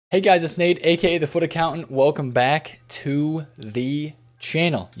Hey guys, it's Nate, aka TheFutAccountant. Welcome back to the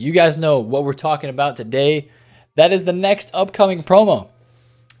channel. You guys know what we're talking about today. That is the next upcoming promo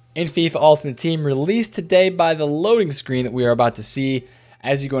in FIFA Ultimate Team, released today by the loading screen that we are about to see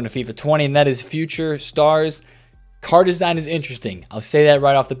as you go into FIFA 20, and that is Future Stars. Card design is interesting. I'll say that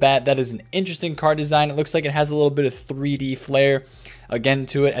right off the bat. That is an interesting card design. It looks like it has a little bit of 3D flair again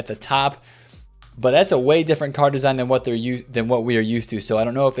to it at the top. But that's a way different card design than what we are used to. So I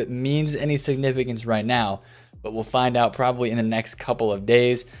don't know if it means any significance right now, but we'll find out probably in the next couple of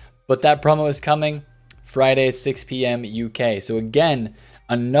days. But that promo is coming Friday at 6 p.m. UK. So again,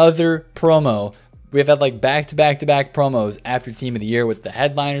 another promo. We've had like back-to-back promos after Team of the Year with the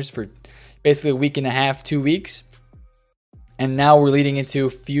headliners for basically a week and a half, 2 weeks. And now we're leading into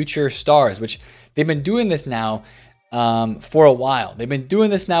Future Stars, which they've been doing this now for a while. They've been doing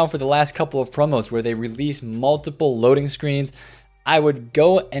this now for the last couple of promos where they release multiple loading screens. I would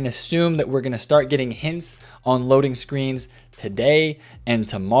go and assume that we're going to start getting hints on loading screens today and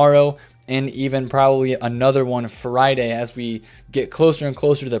tomorrow, and even probably another one Friday as we get closer and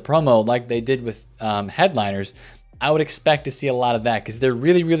closer to the promo like they did with headliners. I would expect to see a lot of that because they're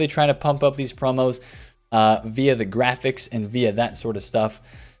really trying to pump up these promos via the graphics and via that sort of stuff.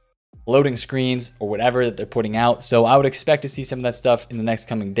 Loading screens or whatever that they're putting out. So I would expect to see some of that stuff in the next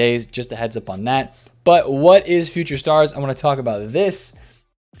coming days. Just a heads up on that. But what is Future Stars? I want to talk about this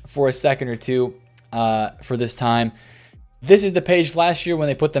for a second or two for this time. This is the page last year when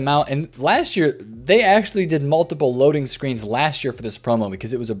they put them out. And last year, they actually did multiple loading screens last year for this promo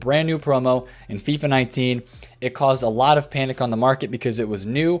because it was a brand new promo in FIFA 19. It caused a lot of panic on the market because it was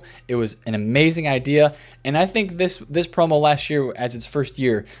new. It was an amazing idea. And I think this promo last year, as its first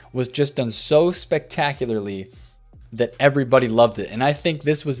year, was just done so spectacularly that everybody loved it. And I think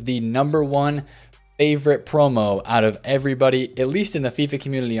this was the #1 favorite promo out of everybody, at least in the FIFA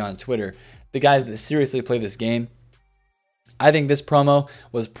community on Twitter, the guys that seriously play this game. I think this promo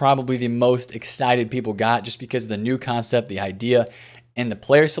was probably the most excited people got just because of the new concept, the idea, and the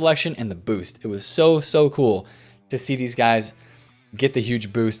player selection and the boost. It was so cool to see these guys get the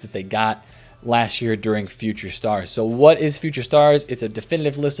huge boost that they got last year during Future Stars. So what is Future Stars? It's a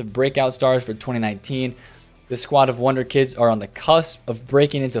definitive list of breakout stars for 2019. The squad of Wonder Kids are on the cusp of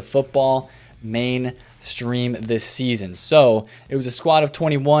breaking into football mainstream this season. So it was a squad of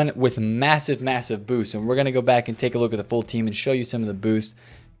 21 with massive boosts, and we're going to go back and take a look at the full team and show you some of the boosts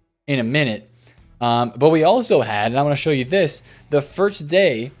in a minute. But we also had, and I'm going to show you this, the first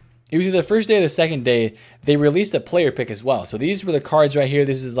day, it was either the first day or the second day, they released a player pick as well. So these were the cards right here.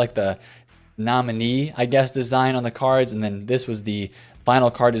 This is like the nominee, I guess, design on the cards, and then this was the final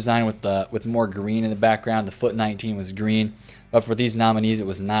card design with more green in the background. The Foot 19 was green, but for these nominees, it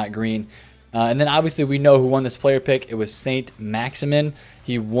was not green. And then obviously we know who won this player pick. It was Saint Maximin.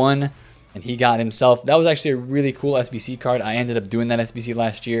 He won and he got himself. That was actually a really cool SBC card. I ended up doing that SBC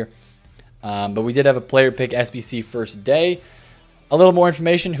last year. But we did have a player pick SBC first day. A little more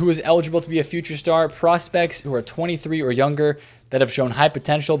information. Who is eligible to be a future star? Prospects who are 23 or younger that have shown high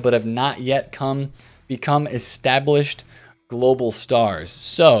potential but have not yet become established global stars.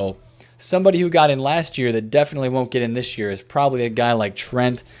 So somebody who got in last year that definitely won't get in this year is probably a guy like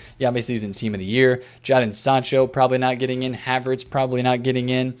Trent. Yeah, obviously he's in Team of the Year. Jadon Sancho probably not getting in. Havertz probably not getting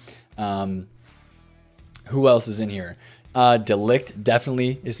in. Who else is in here? Delict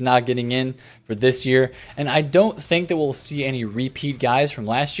definitely is not getting in for this year. And I don't think that we'll see any repeat guys from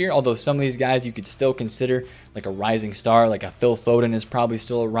last year, although some of these guys you could still consider like a rising star. Like a Phil Foden is probably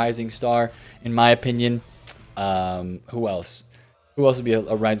still a rising star, in my opinion. Who else? Who else would be a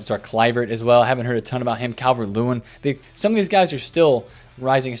rising star? Kluivert as well. I haven't heard a ton about him. Calvert-Lewin. Some of these guys are still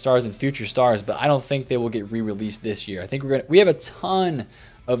rising stars and future stars, but I don't think they will get re-released this year. I think we have a ton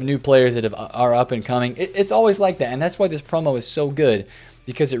of new players that are up and coming. It's always like that, and that's why this promo is so good,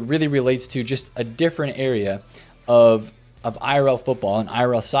 because it really relates to just a different area of IRL football and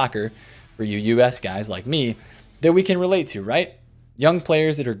IRL soccer for you US guys like me that we can relate to, right? Young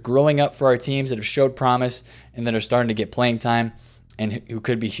players that are growing up for our teams that have showed promise and that are starting to get playing time and who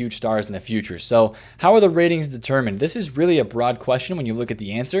could be huge stars in the future. So how are the ratings determined? This is really a broad question when you look at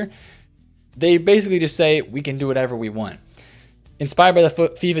the answer. They basically just say we can do whatever we want. Inspired by the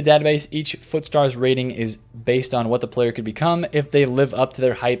FIFA database, each FUTStars rating is based on what the player could become if they live up to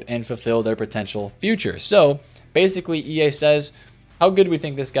their hype and fulfill their potential future. So basically EA says, how good do we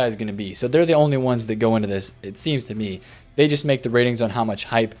think this guy is going to be? So they're the only ones that go into this, it seems to me. They just make the ratings on how much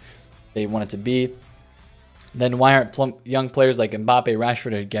hype they want it to be. Then why aren't young players like Mbappe,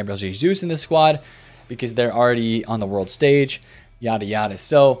 Rashford, and Gabriel Jesus in the squad? Because they're already on the world stage, yada yada.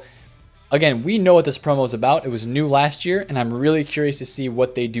 So Again, we know what this promo is about. It was new last year, and I'm really curious to see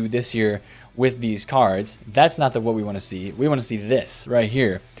what they do this year with these cards. That's not what we want to see. We want to see this right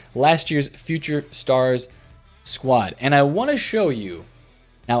here. Last year's Future Stars squad. And I want to show you.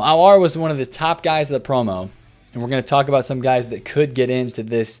 Now, Awar was one of the top guys of the promo, and we're going to talk about some guys that could get into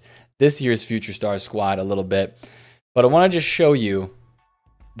this year's Future Stars squad a little bit. But I want to just show you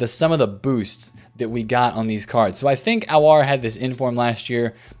some of the boosts that we got on these cards. So I think Awar had this inform last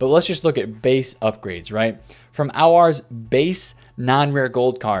year, but let's just look at base upgrades, right? From Awar's base non-rare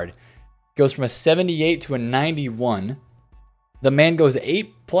gold card, goes from a 78 to a 91. The man goes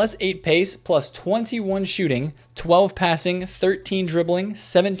 8 plus 8 pace plus 21 shooting, 12 passing, 13 dribbling,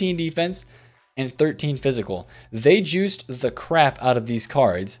 17 defense, and 13 physical. They juiced the crap out of these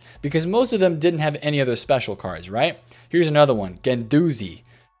cards because most of them didn't have any other special cards, right? Here's another one, Guendouzi.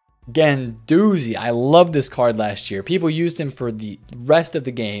 Guendouzi, I love this card last year. People used him for the rest of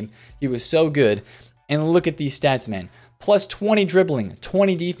the game. He was so good. And look at these stats, man. Plus 20 dribbling,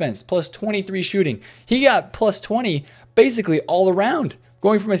 20 defense, plus 23 shooting. He got plus 20 basically all around,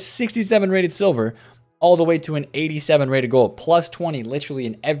 going from a 67 rated silver all the way to an 87 rated gold. Plus 20 literally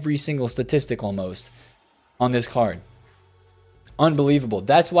in every single statistic almost on this card. Unbelievable.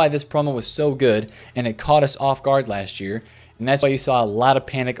 That's why this promo was so good, and it caught us off guard last year. And that's why you saw a lot of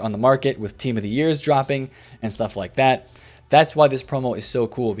panic on the market with Team of the Years dropping and stuff like that. That's why this promo is so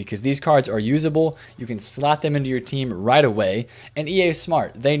cool, because these cards are usable. You can slot them into your team right away. And EA is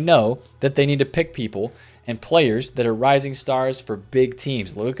smart. They know that they need to pick people and players that are rising stars for big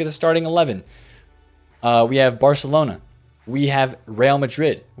teams. Look at the starting 11. We have Barcelona. We have Real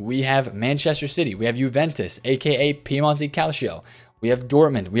Madrid. We have Manchester City. We have Juventus, aka Piemonte Calcio. We have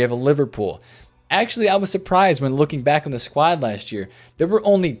Dortmund. We have Liverpool. Actually, I was surprised when looking back on the squad last year. There were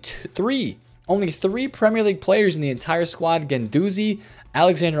only three Premier League players in the entire squad: Guendouzi,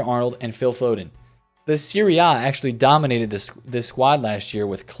 Alexander-Arnold, and Phil Foden. The Serie A actually dominated this squad last year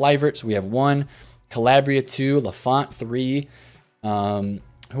with Kluivert. So we have 1, Calabria 2, Lafont 3.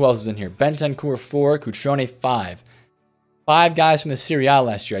 Who else is in here? Bentancur 4, Cutrone 5. 5 guys from the Serie A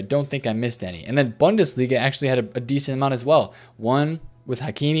last year. I don't think I missed any. And then Bundesliga actually had a decent amount as well. 1 with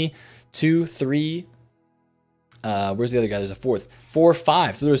Hakimi, 2, 3. Where's the other guy? There's a 4th. 4,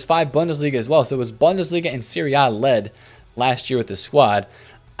 5. So there was 5 Bundesliga as well. So it was Bundesliga and Serie A led last year with the squad.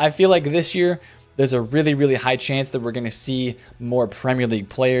 I feel like this year there's a really, really high chance that we're going to see more Premier League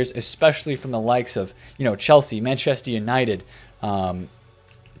players, especially from the likes of, Chelsea, Manchester United.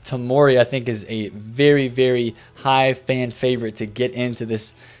 Tomori, I think, is a very, very high fan favorite to get into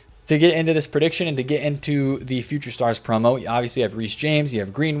this prediction and to get into the Future Stars promo. Obviously, you have Reece James, you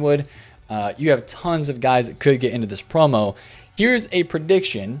have Greenwood, you have tons of guys that could get into this promo. Here's a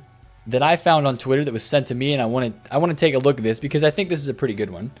prediction that I found on Twitter that was sent to me, and I want to take a look at this because I think this is a pretty good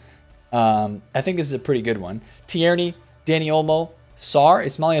one. Tierney, Danny Olmo,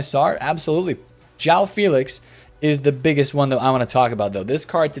 Ismaila Sarr, absolutely. João Felix is the biggest one that I want to talk about, though. This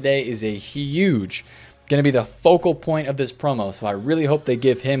card today is a huge, going to be the focal point of this promo, so I really hope they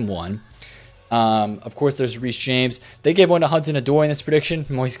give him one. Of course, there's Reece James. They gave one to Hudson-Odoi in this prediction.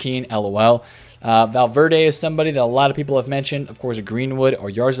 Moise Kean, LOL. Valverde is somebody that a lot of people have mentioned. Of course, a Greenwood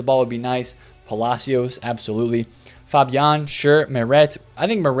or Yarzabal would be nice. Palacios, absolutely. Fabian, sure. Meret. I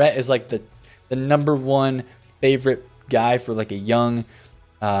think Meret is like the number one favorite guy for like a young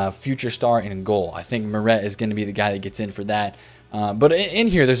future star in goal. I think Meret is going to be the guy that gets in for that. But in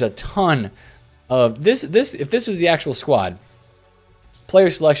here, there's a ton of this. If this was the actual squad,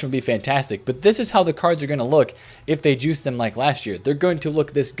 player selection would be fantastic. But this is how the cards are going to look if they juice them like last year. They're going to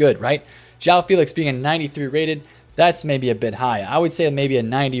look this good, right? João Felix being a 93 rated, that's maybe a bit high. I would say maybe a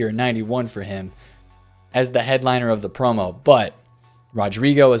 90 or 91 for him as the headliner of the promo. But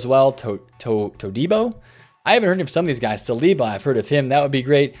Rodrigo as well, Todibo. I haven't heard of some of these guys. Saliba, I've heard of him. That would be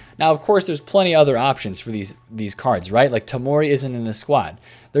great. Now, of course, there's plenty other options for these cards, right? Like Tomori isn't in the squad.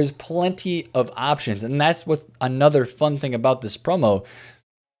 There's plenty of options, and that's what's another fun thing about this promo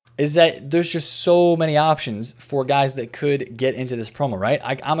is that there's just so many options for guys that could get into this promo, right?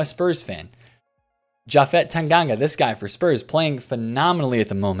 I'm a Spurs fan. Japhet Tanganga, this guy for Spurs, playing phenomenally at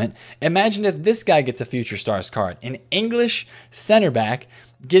the moment. Imagine if this guy gets a Future Stars card. An English center back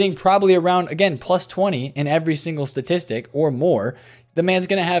getting probably around, again, plus 20 in every single statistic or more. The man's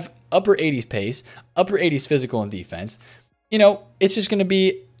going to have upper 80s pace, upper 80s physical and defense. It's just going to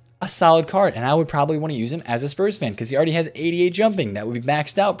be a solid card, and I would probably want to use him as a Spurs fan because he already has 88 jumping. That would be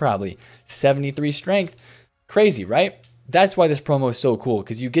maxed out probably. 73 strength. Crazy, right? That's why this promo is so cool,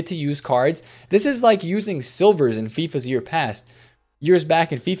 because you get to use cards. This is like using silvers in FIFA's years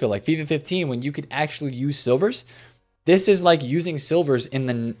back in FIFA, like FIFA 15, when you could actually use silvers. This is like using silvers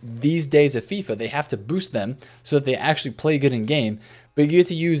in these days of FIFA. They have to boost them so that they actually play good in game. But you get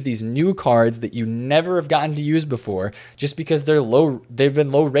to use these new cards that you never have gotten to use before just because they've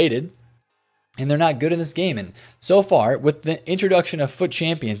been low rated and they're not good in this game. And so far, with the introduction of FUT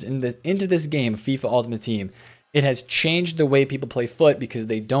Champions into this game, FIFA Ultimate Team, it has changed the way people play FUT because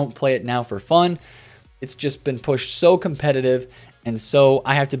they don't play it now for fun. It's just been pushed so competitive. And so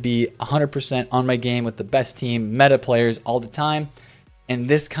I have to be 100% on my game with the best team, meta players all the time. And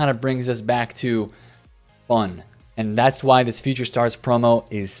this kind of brings us back to fun. And that's why this Future Stars promo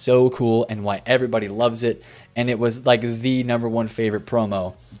is so cool and why everybody loves it. And it was like the #1 favorite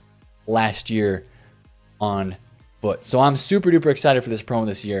promo last year on FUT. So I'm super duper excited for this promo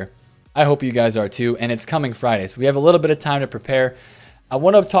this year. I hope you guys are too. And it's coming Friday, so we have a little bit of time to prepare. I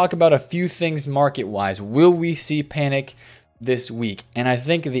want to talk about a few things market-wise. Will we see panic this week? And I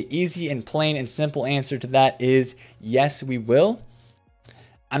think the easy and plain and simple answer to that is yes, we will.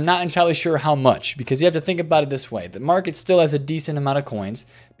 I'm not entirely sure how much, because you have to think about it this way. The market still has a decent amount of coins.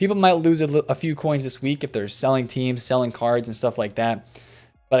 People might lose a few coins this week if they're selling teams, selling cards and stuff like that.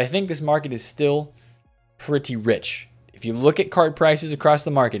 But I think this market is still pretty rich. If you look at card prices across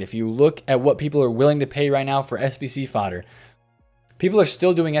the market, if you look at what people are willing to pay right now for SBC fodder, people are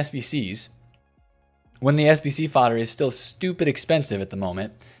still doing SBCs when the SBC fodder is still stupid expensive at the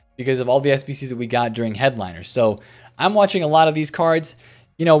moment because of all the SBCs that we got during headliners. So I'm watching a lot of these cards.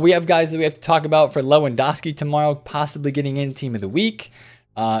 You know, we have guys that we have to talk about for Lewandowski tomorrow, possibly getting in Team of the Week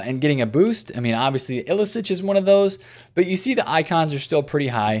and getting a boost. I mean, obviously, Ilicic is one of those, but you see the icons are still pretty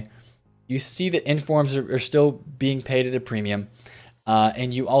high. You see that informs are still being paid at a premium.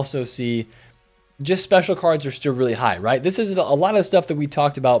 And you also see just special cards are still really high, right? This is a lot of the stuff that we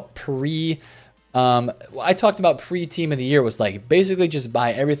talked about I talked about pre-Team of the Year was like basically just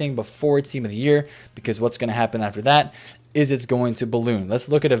buy everything before Team of the Year, because what's going to happen after that is it's going to balloon. Let's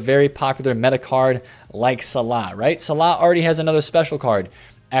look at a very popular meta card like Salah, right? Salah already has another special card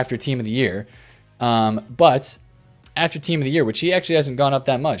after Team of the Year. But after Team of the Year, which he actually hasn't gone up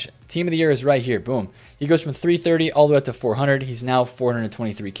that much. Team of the Year is right here. Boom. He goes from 330 all the way up to 400. He's now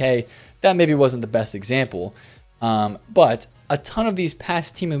 423K. That maybe wasn't the best example. But a ton of these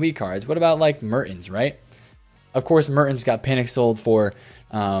past Team of the Week cards. What about like Mertens, right? Of course, Mertens got panic sold for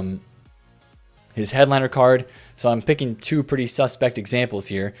his headliner card. So I'm picking two pretty suspect examples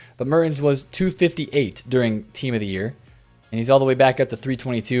here. But Mertens was 258 during Team of the Year. And he's all the way back up to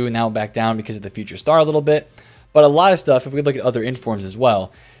 322 and now back down because of the Future Star a little bit. But a lot of stuff, if we look at other informs as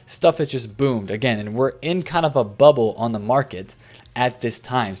well, stuff has just boomed again. And we're in kind of a bubble on the market at this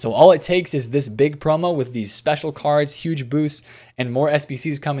time. So all it takes is this big promo with these special cards, huge boosts, and more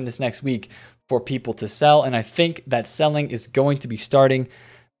SBCs coming this next week for people to sell. And I think that selling is going to be starting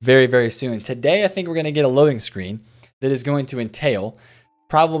very, very soon. Today, I think we're going to get a loading screen that is going to entail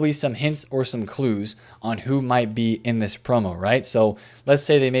probably some hints or some clues on who might be in this promo, right? So let's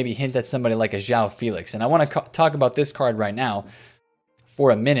say they maybe hint at somebody like a João Felix. And I want to talk about this card right now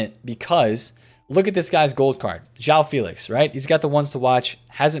for a minute, because look at this guy's gold card, João Felix, right? He's got the ones to watch,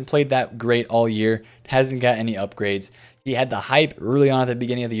 hasn't played that great all year, hasn't got any upgrades. He had the hype early on at the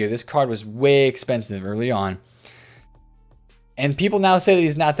beginning of the year. This card was way expensive early on. And people now say that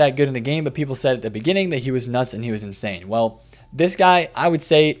he's not that good in the game, but people said at the beginning that he was nuts and he was insane. Well, this guy, I would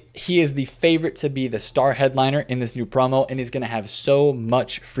say he is the favorite to be the star headliner in this new promo, and he's going to have so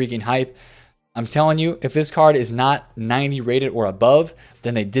much freaking hype. I'm telling you, if this card is not 90 rated or above,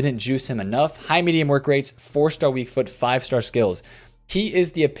 then they didn't juice him enough. High medium work rates, 4-star weak foot, 5-star skills. He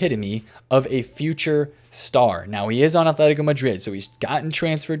is the epitome of a future star. Now, he is on Atletico Madrid, so he's gotten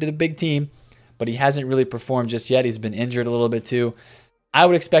transferred to the big team, but he hasn't really performed just yet. He's been injured a little bit too. I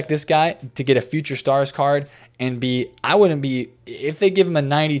would expect this guy to get a future stars card and if they give him a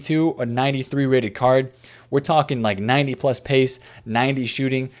 92 or 93 rated card, we're talking like 90 plus pace, 90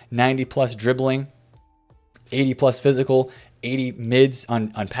 shooting, 90 plus dribbling, 80 plus physical, 80 mids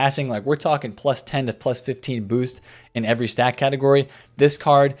on passing. Like we're talking plus 10 to plus 15 boost in every stat category. This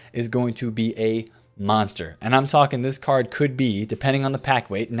card is going to be a monster. And I'm talking this card could be, depending on the pack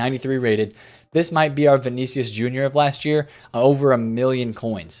weight, 93 rated. This might be our Vinicius Jr. of last year, over 1 million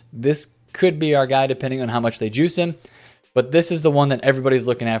coins. This could be our guy depending on how much they juice him. But this is the one that everybody's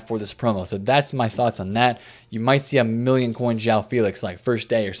looking at for this promo. So that's my thoughts on that. You might see 1 million coin João Felix like first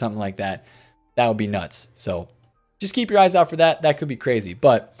day or something like that. That would be nuts. So just keep your eyes out for that. That could be crazy.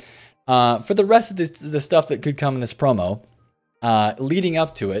 But for the rest of the stuff that could come in this promo, leading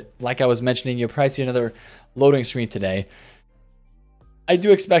up to it, like I was mentioning, you'll probably see another loading screen today. I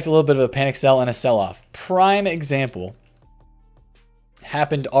do expect a little bit of a panic sell and a sell-off. Prime example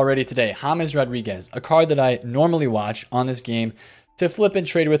happened already today. James Rodriguez, a card that I normally watch on this game to flip and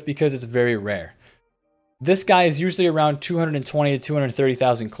trade with because it's very rare. This guy is usually around 220 to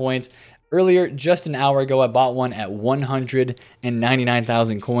 230,000 coins. Earlier, just an hour ago, I bought one at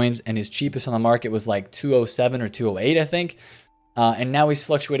 199,000 coins, and his cheapest on the market was like 207 or 208, I think. And now he's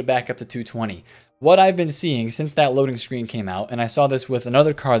fluctuated back up to 220. What I've been seeing since that loading screen came out, and I saw this with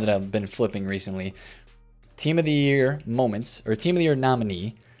another card that I've been flipping recently, Team of the Year moments, or Team of the Year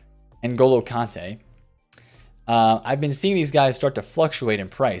nominee, N'Golo Kante. I've been seeing these guys start to fluctuate in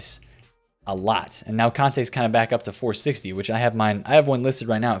price a lot. And now Kante's kind of back up to 460, which I have mine. I have one listed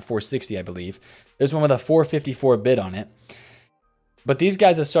right now at 460, I believe. There's one with a 454 bid on it. But these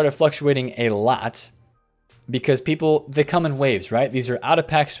guys have started fluctuating a lot because people, they come in waves, right? These are out of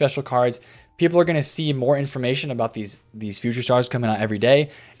pack special cards. People are going to see more information about these future stars coming out every day.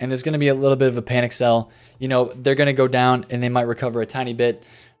 And there's going to be a little bit of a panic sell. You know, they're going to go down and they might recover a tiny bit.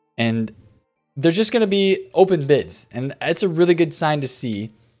 And they're just going to be open bids. And it's a really good sign to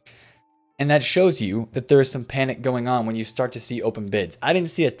see. And that shows you that there is some panic going on when you start to see open bids. I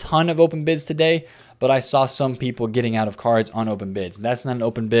didn't see a ton of open bids today, but I saw some people getting out of cards on open bids. That's not an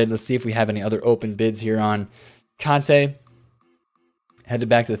open bid. Let's see if we have any other open bids here on Kante. Headed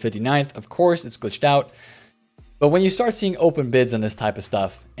back to the 59th. Of course, it's glitched out. But when you start seeing open bids on this type of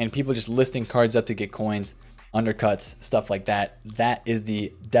stuff and people just listing cards up to get coins, undercuts, stuff like that, that is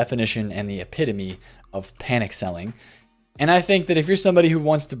the definition and the epitome of panic selling. And I think that if you're somebody who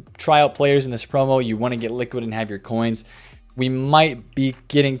wants to try out players in this promo, you want to get liquid and have your coins, we might be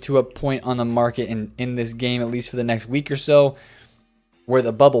getting to a point on the market in this game, at least for the next week or so, where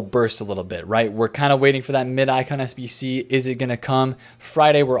the bubble bursts a little bit, right? We're kind of waiting for that mid-icon SBC. Is it going to come?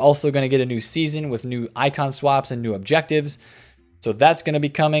 Friday, we're also going to get a new season with new icon swaps and new objectives. So that's going to be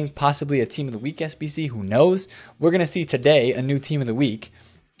coming, possibly a Team of the Week SBC. Who knows? We're going to see today a new Team of the Week.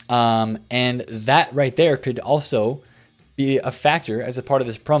 And that right there could also be a factor as a part of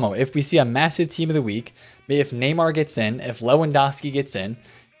this promo. If we see a massive Team of the Week, maybe if Neymar gets in, if Lewandowski gets in,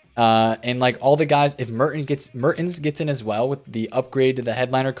 and like all the guys, if Mertens gets in as well with the upgrade to the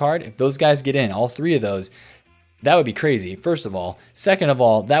headliner card, if those guys get in, all three of those, that would be crazy, first of all. Second of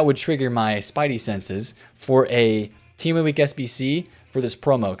all, that would trigger my spidey senses for a Team of the Week SBC for this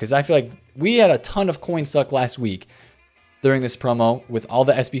promo, because I feel like we had a ton of coin suck last week during this promo with all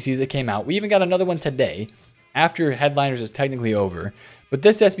the SBCs that came out. We even got another one today after headliners is technically over, but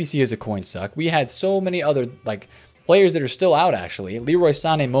this SBC is a coin suck. We had so many other like players that are still out, actually. Leroy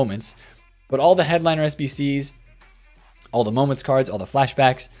Sané moments, but all the headliner SBCs, all the moments cards, all the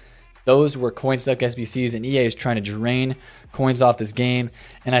flashbacks, those were coin suck SBCs, and EA is trying to drain coins off this game,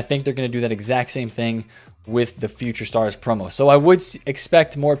 and I think they're going to do that exact same thing with the Future Stars promo. So I would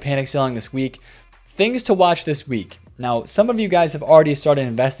expect more panic selling this week. Things to watch this week. Now, some of you guys have already started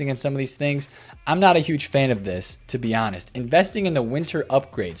investing in some of these things. I'm not a huge fan of this, to be honest. Investing in the winter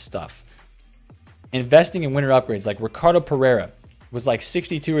upgrade stuff. Investing in winter upgrades, like Ricardo Pereira was like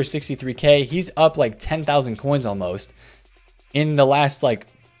 62 or 63K. He's up like 10,000 coins almost in the last like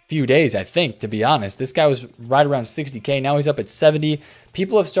few days, I think, to be honest. This guy was right around 60K. Now he's up at 70.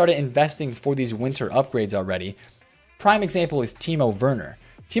 People have started investing for these winter upgrades already. Prime example is Timo Werner.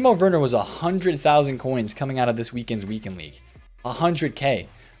 Timo Werner was 100,000 coins coming out of this weekend's Weekend League. 100K.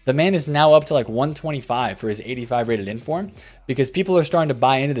 The man is now up to like 125 for his 85 rated inform because people are starting to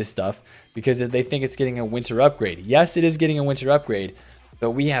buy into this stuff because they think it's getting a winter upgrade. Yes, it is getting a winter upgrade,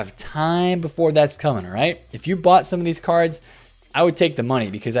 but we have time before that's coming, all right? If you bought some of these cards, I would take the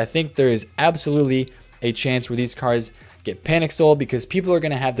money because I think there is absolutely a chance where these cards get panic sold because people are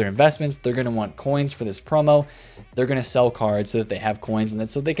going to have their investments. They're going to want coins for this promo. They're going to sell cards so that they have coins and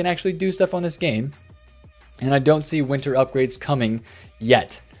that so they can actually do stuff on this game. And I don't see winter upgrades coming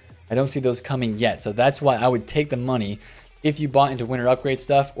yet. I don't see those coming yet. So that's why I would take the money if you bought into winter upgrade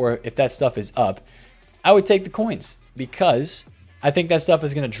stuff, or if that stuff is up, I would take the coins because I think that stuff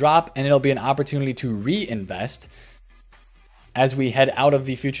is going to drop and it'll be an opportunity to reinvest as we head out of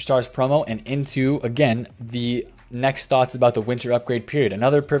the Future Stars promo and into, again, the next thoughts about the winter upgrade period.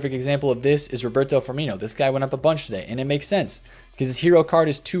 Another perfect example of this is Roberto Firmino. This guy went up a bunch today, and it makes sense because his hero card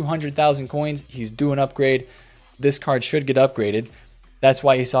is 200,000 coins. He's due an upgrade. This card should get upgraded. That's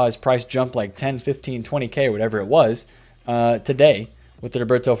why he saw his price jump like 10, 15, 20K, whatever it was, today with the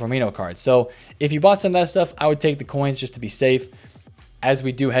Roberto Firmino card. So if you bought some of that stuff, I would take the coins just to be safe as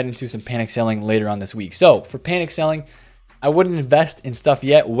we do head into some panic selling later on this week. So for panic selling, I wouldn't invest in stuff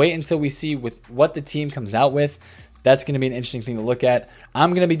yet. Wait until we see with what the team comes out with. That's going to be an interesting thing to look at.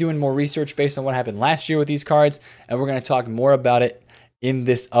 I'm going to be doing more research based on what happened last year with these cards, and we're going to talk more about it in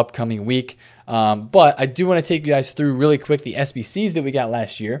this upcoming week. But I do want to take you guys through really quick the SBCs that we got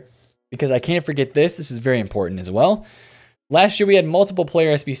last year, because I can't forget this. This is very important as well. Last year, we had multiple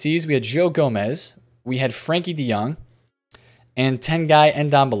player SBCs. We had Joe Gomez, we had Frankie DeYoung, and Tengai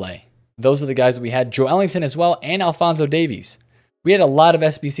Ndombele. Those were the guys that we had. Joe Ellington as well, and Alphonso Davies. We had a lot of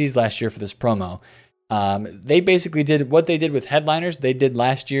SBCs last year for this promo. They basically did what they did with headliners. They did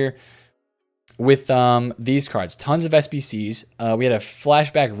last year with these cards. Tons of SBCs. We had a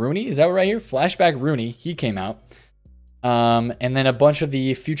Flashback Rooney. Is that right here? Flashback Rooney. He came out. And then a bunch of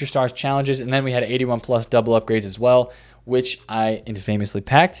the Future Stars challenges. And then we had 81 plus double upgrades as well, which I infamously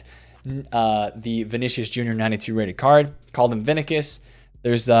packed. The Vinicius Jr. 92 rated card. Called him Vinicus.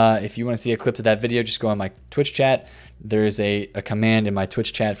 There's, if you want to see a clip to that video, just go on my Twitch chat. There's a command in my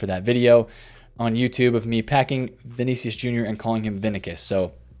Twitch chat for that video on YouTube of me packing Vinicius Jr. and calling him Vinicus.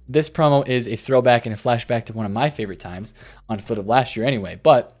 So this promo is a throwback and a flashback to one of my favorite times on foot of last year anyway.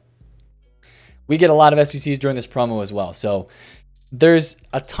 But we get a lot of SBCs during this promo as well. So there's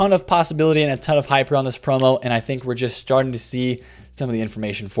a ton of possibility and a ton of hype around this promo, and I think we're just starting to see some of the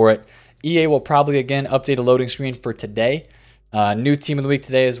information for it. EA will probably, again, update a loading screen for today. New team of the week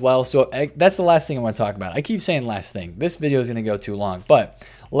today as well. So that's the last thing I want to talk about. I keep saying last thing. This video is going to go too long. But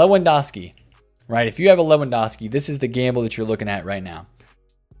Lewandowski, right? If you have a Lewandowski, this is the gamble that you're looking at right now.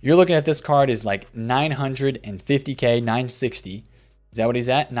 You're looking at this card is like 950K, 960. Is that what he's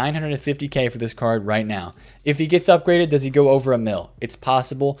at? 950K for this card right now. If he gets upgraded, does he go over $1 million? It's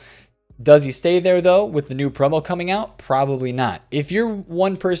possible. Does he stay there, though, with the new promo coming out? Probably not. If you're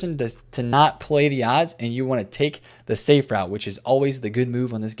one person to not play the odds and you want to take the safe route, which is always the good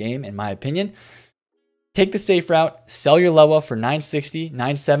move on this game, in my opinion, take the safe route, sell your Lewa for 960,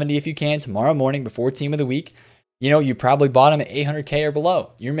 970 if you can tomorrow morning before team of the week. You know, you probably bought him at 800K or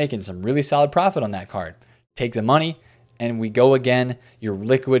below. You're making some really solid profit on that card. Take the money, and we go again. You're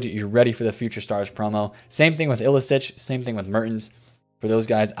liquid. You're ready for the Future Stars promo. Same thing with Ilicic. Same thing with Mertens. For those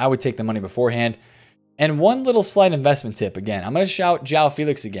guys, I would take the money beforehand. And one little slight investment tip, again, I'm going to shout João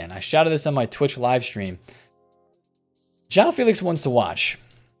Felix again. I shouted this on my Twitch live stream. João Felix Ones to Watch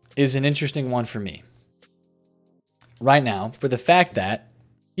is an interesting one for me right now, for the fact that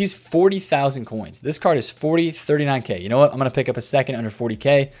he's 40,000 coins. This card is 39K. You know what? I'm going to pick up a second under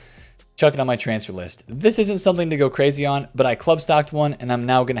 40K, chuck it on my transfer list. This isn't something to go crazy on, but I club stocked one, and I'm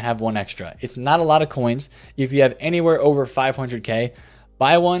now going to have one extra. It's not a lot of coins. If you have anywhere over 500K,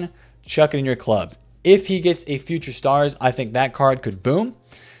 buy one, chuck it in your club. If he gets a Future Stars, I think that card could boom.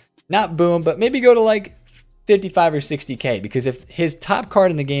 Not boom, but maybe go to like 55 or 60K, because if his top card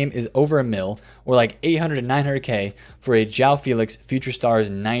in the game is over $1 million, or like 800 to 900K for a João Felix Future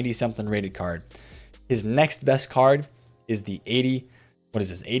Stars 90-something rated card, his next best card is the 80, what is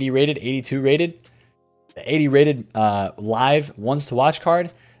this, 80 rated, 82 rated? The 80 rated live Ones to Watch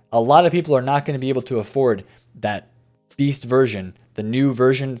card. A lot of people are not going to be able to afford that beast version, the new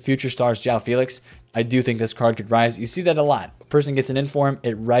version, Future Stars João Felix. I do think this card could rise. You see that a lot. A person gets an inform,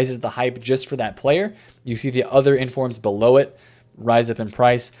 it rises the hype just for that player. You see the other informs below it rise up in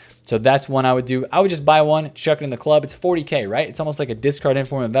price. So that's one I would do. I would just buy one, chuck it in the club. It's 40K, right? It's almost like a discard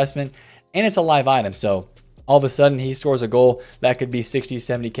inform investment, and it's a live item. So all of a sudden he scores a goal that could be 60,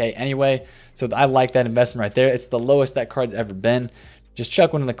 70K anyway. So I like that investment right there. It's the lowest that card's ever been. Just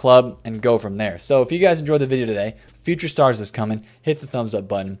chuck one in the club and go from there. So if you guys enjoyed the video today, Future Stars is coming. Hit the thumbs up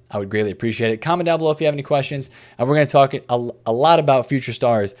button. I would greatly appreciate it. Comment down below if you have any questions. And we're going to talk a lot about Future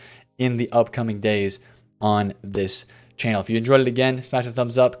Stars in the upcoming days on this channel. If you enjoyed it, again, smash the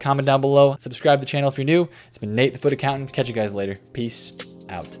thumbs up. Comment down below. Subscribe to the channel if you're new. It's been Nate, the Foot Accountant. Catch you guys later. Peace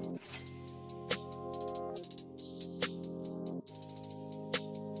out.